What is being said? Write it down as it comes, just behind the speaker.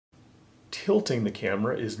tilting the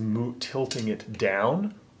camera is tilting it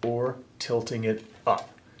down or tilting it up.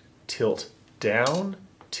 Tilt down,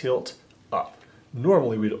 tilt up.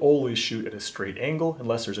 Normally we'd always shoot at a straight angle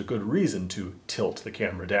unless there's a good reason to tilt the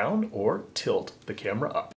camera down or tilt the camera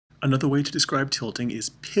up. Another way to describe tilting is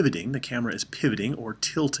pivoting. The camera is pivoting or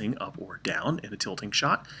tilting up or down in a tilting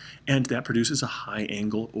shot, and that produces a high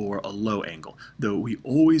angle or a low angle, though we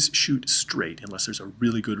always shoot straight unless there's a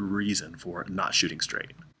really good reason for not shooting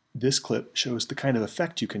straight. This clip shows the kind of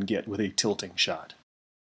effect you can get with a tilting shot.